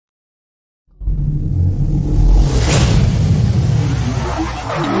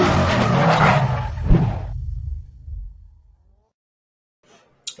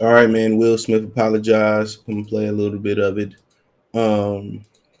All right, man. Will Smith apologized. I'm gonna play a little bit of it.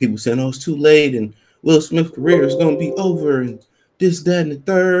 People saying, "Oh, it's too late," and Will Smith's career is gonna be over, and this, that, and the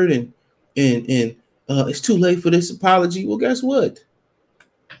third, and it's too late for this apology. Well, guess what?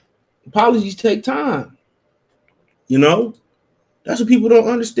 Apologies take time. You know, that's what people don't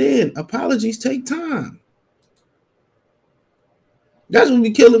understand. Apologies take time. That's what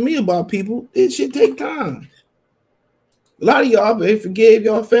be killing me about people. It should take time. A lot of y'all they forgave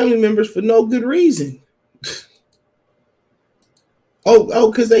y'all family members for no good reason.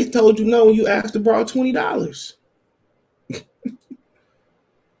 Because they told you no when you asked to borrow $20.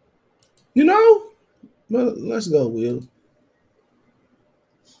 You know? Well, let's go, Will.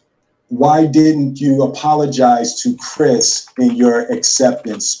 Why didn't you apologize to Chris in your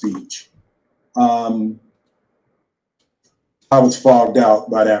acceptance speech? I was fogged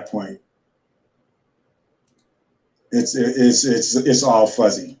out by that point. It's all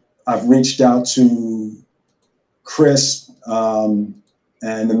fuzzy. I've reached out to Chris, and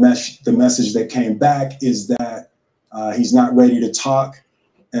the message that came back is that he's not ready to talk,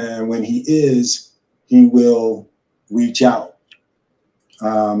 and when he is, he will reach out.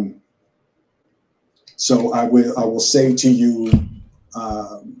 So I will say to you,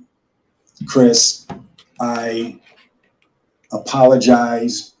 Chris, I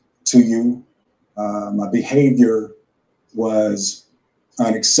apologize to you. My behavior was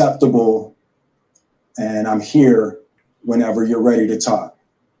unacceptable, and I'm here whenever you're ready to talk.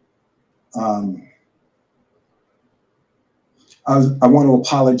 I want to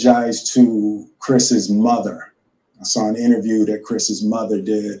apologize to Chris's mother. I saw an interview that Chris's mother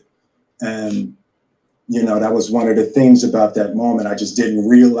did, and you know, that was one of the things about that moment. I just didn't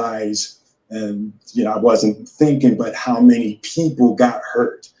realize, and you know, I wasn't thinking, but how many people got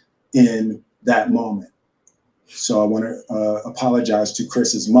hurt in that moment. So I want to apologize to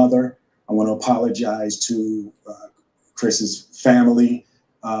Chris's mother. I want to apologize to Chris's family,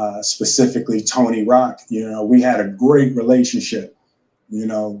 specifically Tony Rock. You know, we had a great relationship. You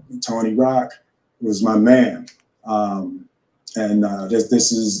know, Tony Rock was my man, and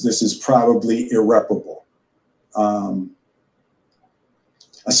this is probably irreparable. I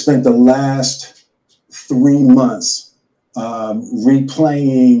spent the last 3 months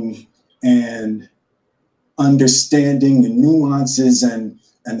replaying and understanding the nuances and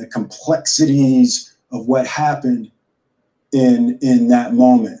the complexities of what happened in that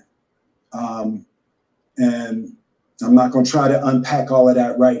moment. And I'm not going to try to unpack all of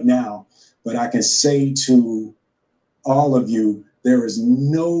that right now, but I can say to all of you, there is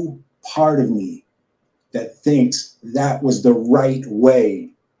no part of me that thinks that was the right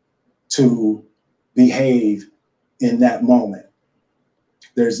way to behave in that moment.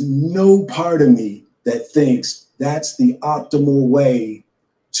 There's no part of me that thinks that's the optimal way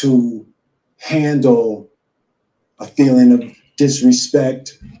to handle a feeling of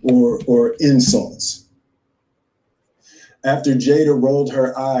disrespect or insults. After Jada rolled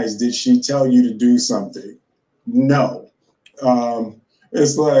her eyes, did she tell you to do something? No.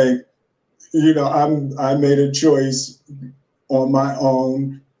 It's like, you know, I made a choice on my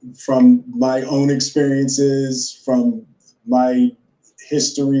own, from my own experiences, from my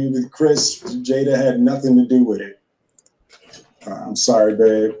history with Chris. Jada had nothing to do with it. I'm sorry,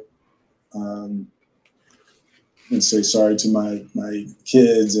 babe. And say sorry to my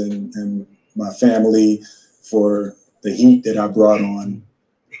kids and my family for the heat that I brought on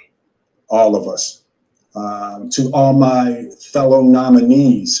all of us. To all my fellow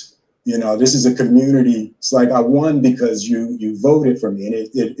nominees, you know, this is a community. It's like I won because you voted for me, and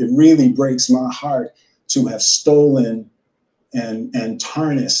it really breaks my heart to have stolen and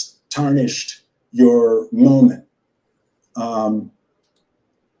tarnished your moment.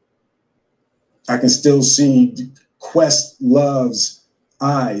 I can still see Questlove's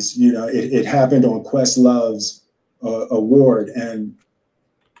eyes. You know, it happened on Questlove's award, and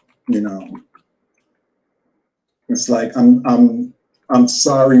you know, it's like I'm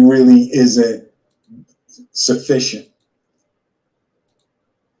sorry really isn't sufficient.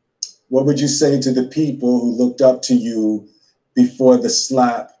 What would you say to the people who looked up to you before the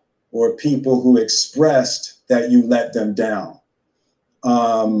slap, or people who expressed that you let them down?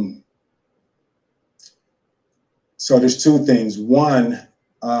 So there's two things. One,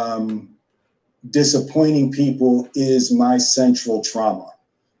 disappointing people is my central trauma.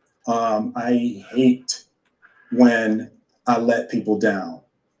 I hate when I let people down.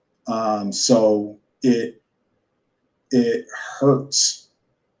 So it hurts.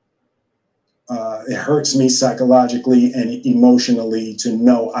 It hurts me psychologically and emotionally to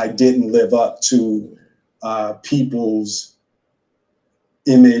know I didn't live up to people's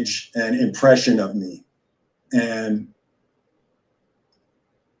image and impression of me. And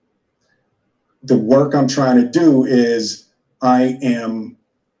the work I'm trying to do is I am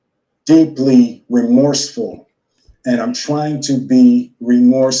deeply remorseful, and I'm trying to be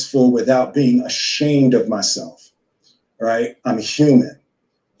remorseful without being ashamed of myself, right? I'm human,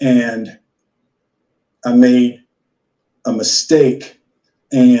 and I made a mistake,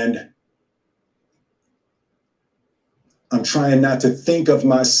 and I'm trying not to think of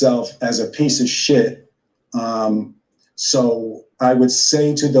myself as a piece of shit. So I would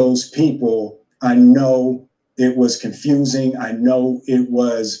say to those people, I know it was confusing. I know it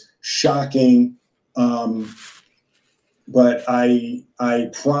was shocking. But I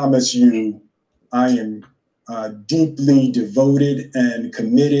promise you, I am deeply devoted and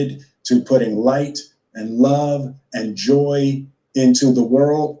committed to putting light and love and joy into the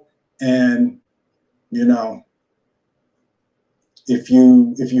world. And, you know, if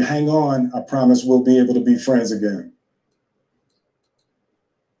you hang on, I promise we'll be able to be friends again.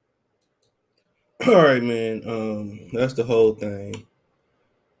 All right, man. That's the whole thing.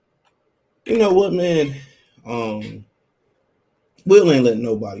 You know what, man? Will ain't letting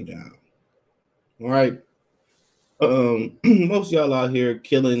nobody down. All right. Most of y'all out here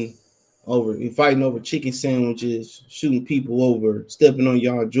killing over, fighting over chicken sandwiches, shooting people over, stepping on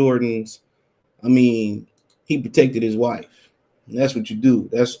y'all Jordans. I mean, he protected his wife. And that's what you do.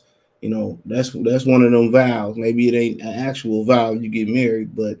 That's that's one of them vows. Maybe it ain't an actual vow you get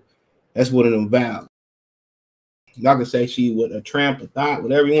married, but that's one of them vows. Y'all can say she was a tramp, a thought,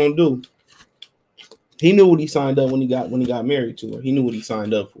 whatever you want to do. He knew what he signed up when he got married to her. He knew what he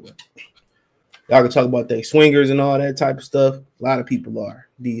signed up for. Y'all can talk about they swingers and all that type of stuff. A lot of people are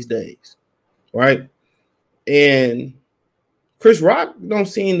these days, right? And Chris Rock don't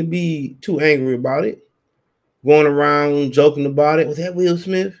seem to be too angry about it. Going around joking about it. Was that Will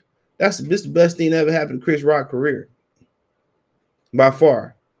Smith? This the best thing that ever happened to Chris Rock's career. By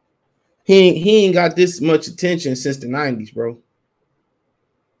far. He ain't got this much attention since the 90s, bro.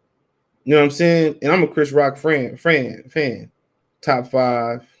 You know what I'm saying? And I'm a Chris Rock fan. Top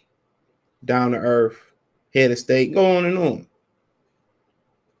 5, down to earth, head of state, go on and on.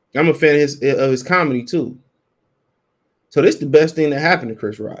 I'm a fan of his comedy too. So this is the best thing that happened to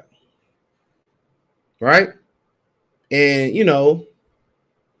Chris Rock. Right? And you know,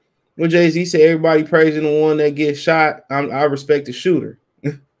 when Jay-Z said everybody praising the one that gets shot, I respect the shooter.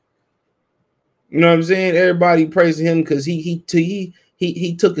 You know what I'm saying? Everybody praising him because he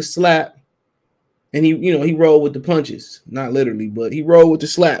took a slap and he rolled with the punches. Not literally, but he rolled with the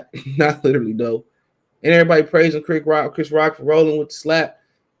slap. Not literally though. And everybody praising Chris Rock for rolling with the slap.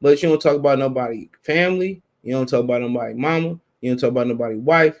 But you don't talk about nobody family. You don't talk about nobody mama. You don't talk about nobody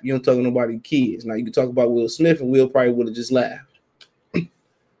wife. You don't talk about nobody kids. Now you can talk about Will Smith, and Will probably would have just laughed.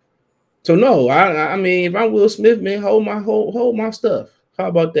 So no, I mean, if I'm Will Smith, man, hold my stuff. How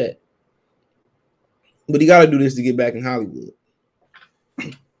about that? But he got to do this to get back in Hollywood.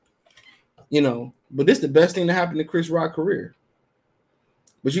 You know, but this is the best thing that happened to Chris Rock's career.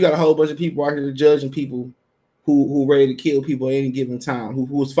 But you got a whole bunch of people out here judging people who ready to kill people at any given time, who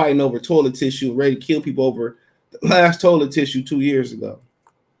was fighting over toilet tissue, ready to kill people over the last toilet tissue 2 years ago.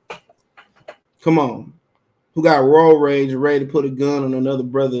 Come on. Who got road rage and ready to put a gun on another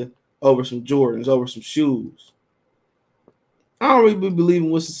brother over some Jordans, over some shoes. I don't really believe in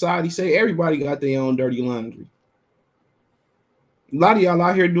what society say. Everybody got their own dirty laundry. A lot of y'all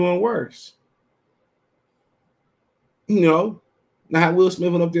out here doing worse. You know, now Will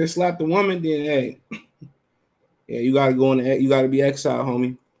Smith went up there and slapped a woman, then hey, yeah, you gotta go you gotta be exiled,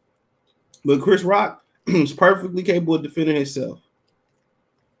 homie. But Chris Rock is perfectly capable of defending himself.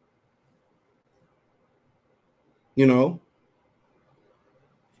 You know,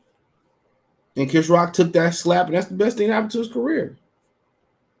 and Chris Rock took that slap, and that's the best thing that happened to his career.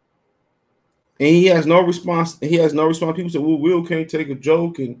 And he has no response. People say, well, Will can't take a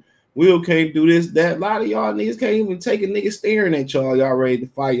joke, and Will can't do this, that. A lot of y'all niggas can't even take a nigga staring at y'all. Y'all ready to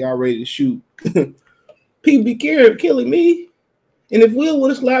fight. Y'all ready to shoot. People be killing me. And if Will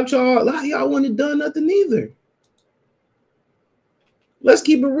would have slapped y'all, a lot of y'all wouldn't have done nothing either. Let's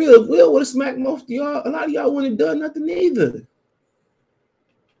keep it real. If Will would have smacked most of y'all, a lot of y'all wouldn't have done nothing either.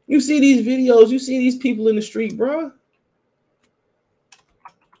 You see these videos, you see these people in the street, bro.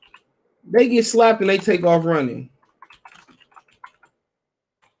 They get slapped and they take off running.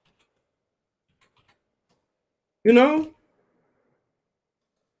 You know?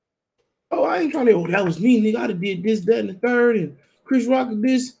 Oh, I ain't trying to, that was me, nigga. I'd have did this, that, and the third, and Chris Rock did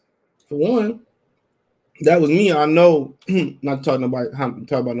this. For one, that was me. I know, not talking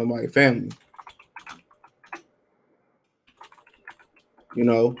about nobody's family. you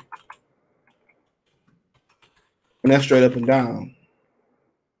know, and that's straight up and down.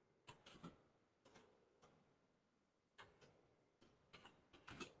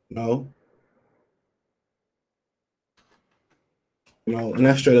 You know, and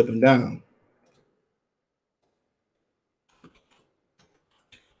that's straight up and down.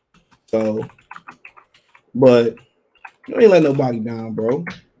 So, but you ain't let nobody down, bro.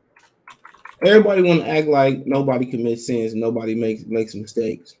 Everybody want to act like nobody commits sins and nobody makes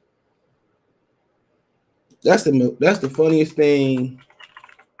mistakes. That's the funniest thing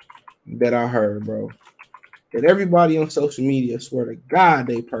that I heard, bro. That everybody on social media swear to God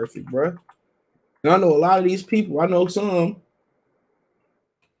they perfect, bro. And I know a lot of these people. I know some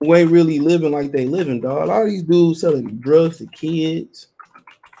who ain't really living like they living, dog. A lot of these dudes selling drugs to kids.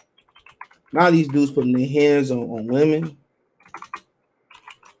 A lot of these dudes putting their hands on women.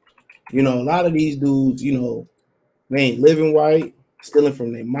 You know, a lot of these dudes, you know, they ain't living right, stealing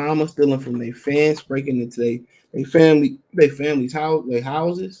from their mama, stealing from their fans, breaking into their family's house, their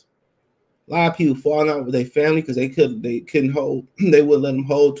houses. A lot of people falling out with their family because they couldn't hold, they wouldn't let them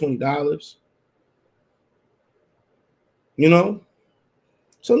hold $20. You know,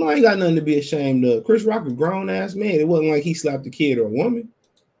 so now he got nothing to be ashamed of. Chris Rock a grown ass man. It wasn't like he slapped a kid or a woman,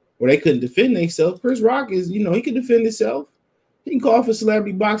 or they couldn't defend themselves. Chris Rock is, you know, he can defend himself. He can call for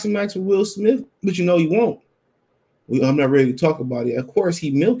celebrity boxing match with Will Smith, but you know he won't. I'm not ready to talk about it. Of course,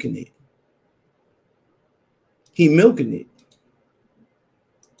 he milking it. He milking it.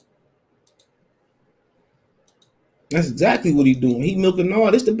 That's exactly what he's doing. He milking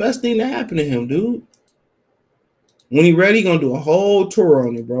all. This the best thing that happened to him, dude. When he ready, he gonna do a whole tour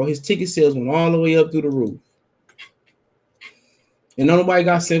on it, bro. His ticket sales went all the way up through the roof. And nobody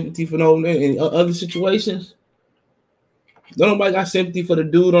got sympathy for no in other situations. Nobody got sympathy for the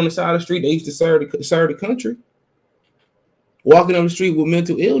dude on the side of the street that used to serve the country. Walking up the street with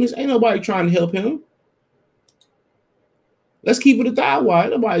mental illness. Ain't nobody trying to help him. Let's keep it a thigh wide.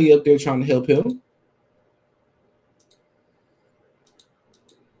 Nobody up there trying to help him.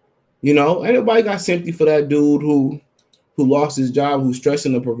 You know, ain't nobody got sympathy for that dude who lost his job, who's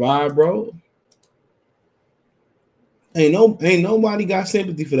stressing to provide, bro. Ain't nobody got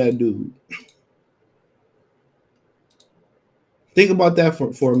sympathy for that dude. Think about that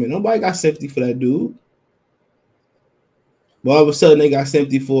for a minute. Nobody got sympathy for that dude. But all of a sudden, they got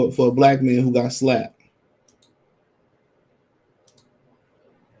sympathy for a black man who got slapped.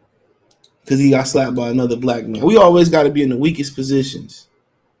 Because he got slapped by another black man. We always got to be in the weakest positions.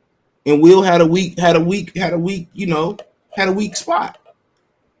 And Will had a weak spot.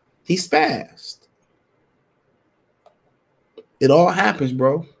 He spazzed. It all happens,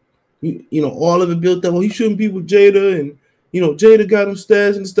 bro. You know, all of it built up. Well, he shouldn't be with Jada, and you know, Jada got him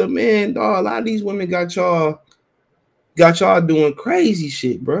stats and stuff. Man, dog, a lot of these women got y'all doing crazy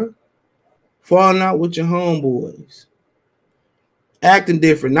shit, bro. Falling out with your homeboys, acting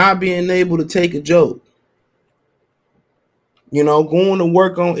different, not being able to take a joke. You know, going to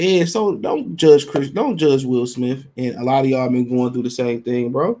work on edge. So don't judge Will Smith. And a lot of y'all been going through the same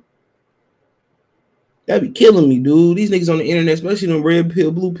thing, bro. That be killing me, dude. These niggas on the internet, especially them red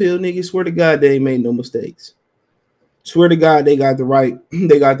pill, blue pill niggas, swear to God they ain't made no mistakes. Swear to God they got the right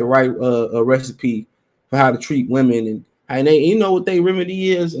recipe for how to treat women, and they, you know what their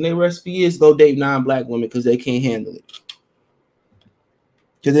remedy is and their recipe is, go date non-black women because they can't handle it.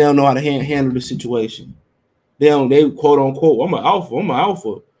 Because they don't know how to handle the situation. They quote unquote, I'm an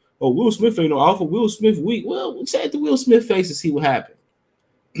alpha. Oh, Will Smith ain't no alpha. Will Smith weak. Well, say it to Will Smith face and see what happened.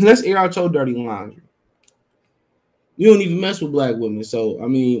 Let's air out your dirty laundry. You don't even mess with black women. So, I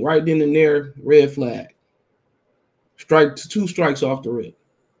mean, right then and there, red flag. Two strikes off the rip.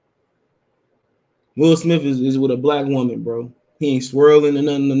 Will Smith is with a black woman, bro. He ain't swirling and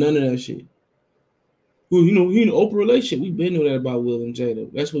none of that shit. Well, you know, he in an open relationship. We've been doing that about Will and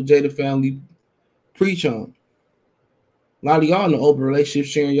Jada. That's what Jada family preach on. A lot of y'all in an open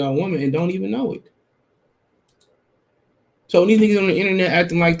relationship sharing y'all woman and don't even know it. So these niggas on the internet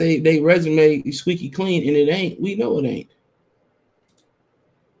acting like they resume is squeaky clean, and it ain't. We know it ain't.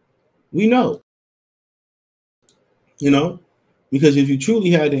 We know. You know? Because if you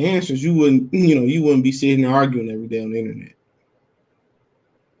truly had the answers, you wouldn't be sitting there arguing every day on the internet.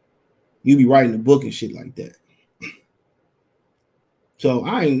 You'd be writing a book and shit like that. So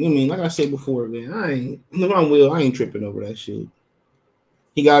like I said before, man, I ain't tripping over that shit.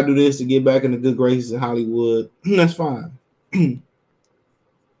 He gotta do this to get back in the good graces of Hollywood. That's fine.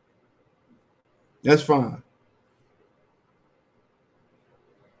 That's fine.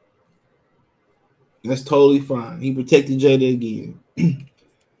 That's totally fine. He protected Jada again.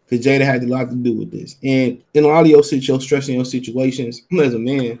 Because Jada had a lot to do with this. And in a lot of your stressing your situations as a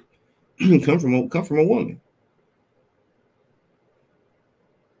man come from a woman.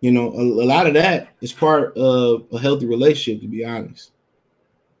 You know, a lot of that is part of a healthy relationship, to be honest.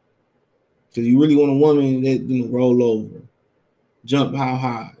 Because you really want a woman that, you know, roll over, jump how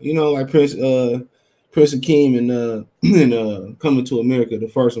high. You know, like Prince Akeem and and Coming to America, the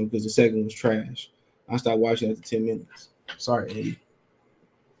first one, because the second was trash. I stopped watching after 10 minutes. Sorry, Eddie.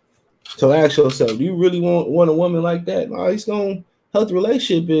 So ask yourself, do you really want a woman like that? No, it's gonna healthy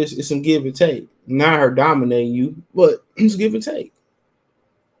relationship is some give and take. Not her dominating you, but it's give and take.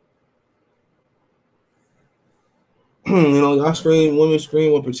 You know, women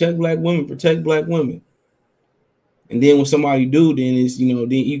scream, well, protect black women. And then when somebody do, then it's, you know,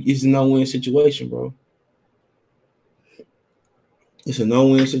 it's a no-win situation, bro. It's a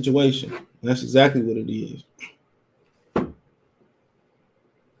no-win situation. That's exactly what it is.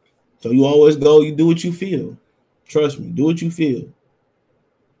 So you always go, you do what you feel. Trust me, do what you feel.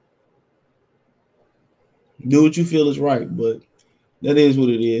 Do what you feel is right, but that is what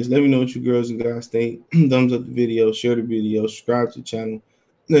it is. Let me know what you girls and guys think. Thumbs up the video, share the video, subscribe to the channel.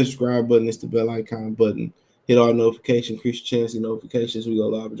 The subscribe button is the bell icon button. Hit all notifications, increase your chance of notifications. We go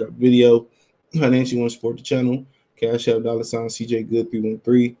live and drop video. Financially want to support the channel. Cash App $ CJ Good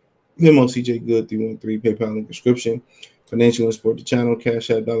 313. Venmo CJ Good 313. PayPal link description. Financially want to support the channel. Cash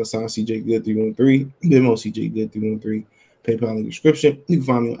App $ CJ Good 313. Venmo CJ Good 313. PayPal link description. You can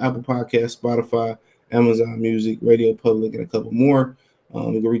find me on Apple Podcasts, Spotify, Amazon Music, Radio Public, and a couple more.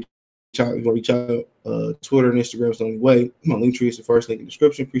 You can reach out. Twitter and Instagram is the only way. My link tree is the first link in the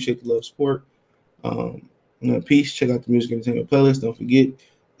description. Appreciate the love, support. Peace. Check out the music entertainment playlist. Don't forget,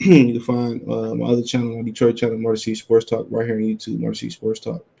 you can find my other channel, my Detroit channel, Murder City Sports Talk, right here on YouTube, Murder City Sports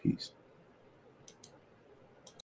Talk. Peace.